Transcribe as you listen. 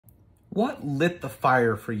What lit the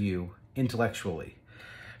fire for you intellectually?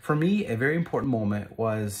 For me, a very important moment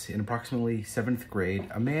was in approximately 7th grade.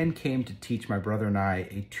 A man came to teach my brother and I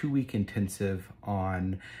a 2-week intensive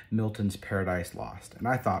on Milton's Paradise Lost. And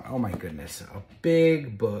I thought, oh my goodness, a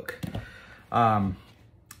big book. I'd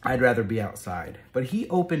rather be outside. But he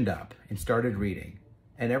opened up and started reading.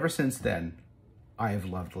 And ever since then, I have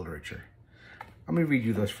loved literature. I'm going to read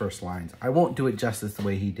you those first lines. I won't do it justice the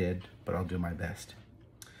way he did, but I'll do my best.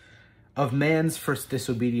 Of man's first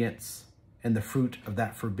disobedience and the fruit of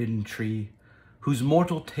that forbidden tree, whose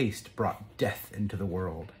mortal taste brought death into the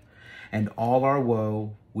world, and all our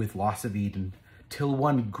woe with loss of Eden, till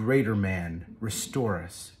one greater man restore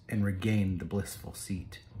us and regain the blissful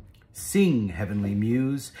seat. Sing, heavenly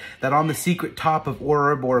muse, that on the secret top of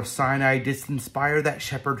Oreb or of Sinai didst inspire that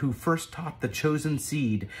shepherd who first taught the chosen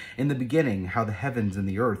seed in the beginning how the heavens and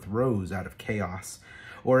the earth rose out of chaos.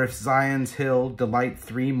 Or if Zion's hill delight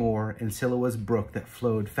 3 more in Siloa's brook that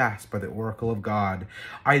flowed fast by the oracle of God,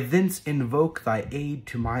 I thence invoke thy aid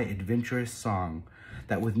to my adventurous song,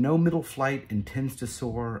 that with no middle flight intends to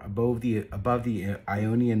soar above the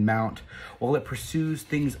Ionian mount, while it pursues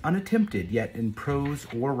things unattempted yet in prose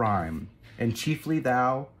or rhyme. And chiefly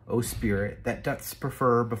thou, O Spirit, that dost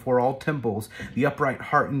prefer before all temples the upright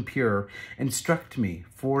heart and pure, instruct me,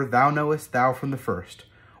 for thou knowest thou from the first,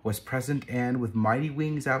 was present and with mighty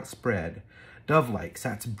wings outspread, dove-like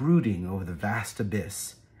satst brooding over the vast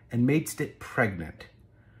abyss, and madest it pregnant.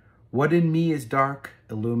 What in me is dark,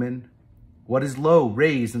 illumine, what is low,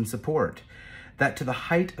 raise and support, that to the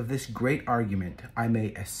height of this great argument I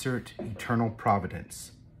may assert eternal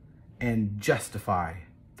providence, and justify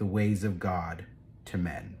the ways of God to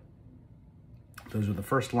men. Those were the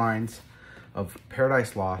first lines of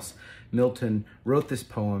Paradise Lost. Milton wrote this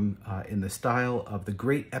poem in the style of the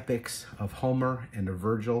great epics of Homer and of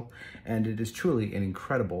Virgil, and it is truly an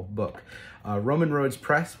incredible book. Roman Roads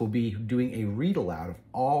Press will be doing a read aloud of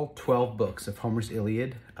all 12 books of Homer's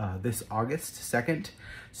Iliad this August 2nd,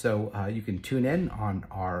 so you can tune in on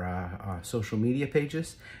our social media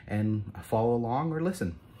pages and follow along or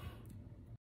listen.